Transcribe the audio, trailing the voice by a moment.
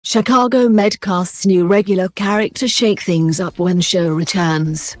Chicago Med casts new regular character shake things up when show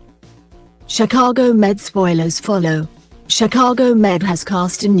returns. Chicago Med spoilers follow. Chicago Med has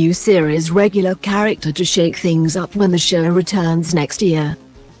cast a new series regular character to shake things up when the show returns next year.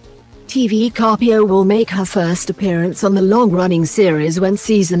 TV Carpio will make her first appearance on the long-running series when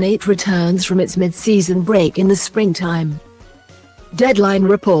Season 8 returns from its mid-season break in the springtime. Deadline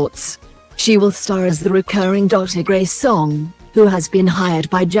reports she will star as the recurring Dr. Grace Song, who has been hired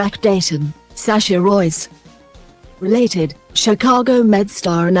by Jack Dayton, Sasha Roiz. Related, Chicago Med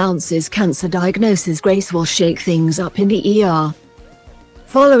star announces cancer diagnosis. Grace will shake things up in the ER.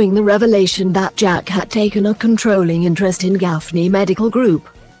 Following the revelation that Jack had taken a controlling interest in Gaffney Medical Group.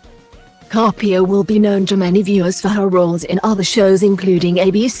 Carpio will be known to many viewers for her roles in other shows including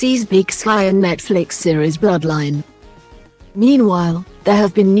ABC's Big Sky and Netflix series Bloodline. Meanwhile, there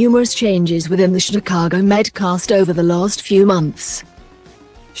have been numerous changes within the Chicago Med cast over the last few months.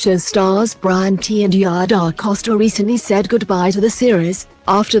 Show stars Brian T and Yada Costa recently said goodbye to the series,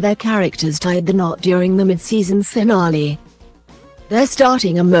 after their characters tied the knot during the mid-season finale. They're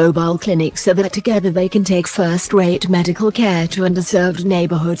starting a mobile clinic so that together they can take first-rate medical care to underserved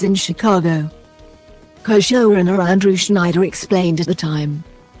neighborhoods in Chicago. Co-showrunner Andrew Schneider explained at the time.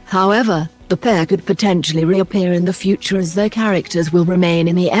 However, the pair could potentially reappear in the future as their characters will remain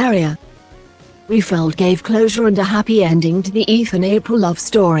in the area. "We felt gave closure and a happy ending to the Ethan-April love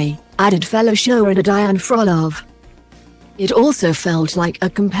story," added fellow showrunner Diane Frolov. "It also felt like a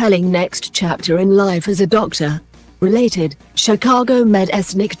compelling next chapter in life as a doctor." Related, Chicago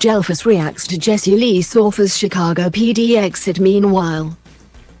Med's Nick Gelfus reacts to Jesse Lee Soffer's Chicago PD exit. Meanwhile,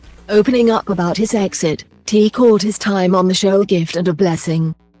 opening up about his exit, T called his time on the show a gift and a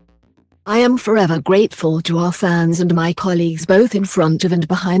blessing. "I am forever grateful to our fans and my colleagues both in front of and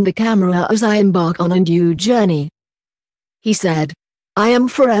behind the camera as I embark on a new journey," he said. "I am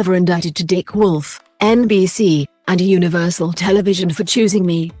forever indebted to Dick Wolf, NBC, and Universal Television for choosing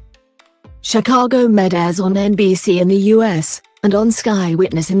me." Chicago Med airs on NBC in the US, and on Sky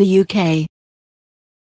Witness in the UK.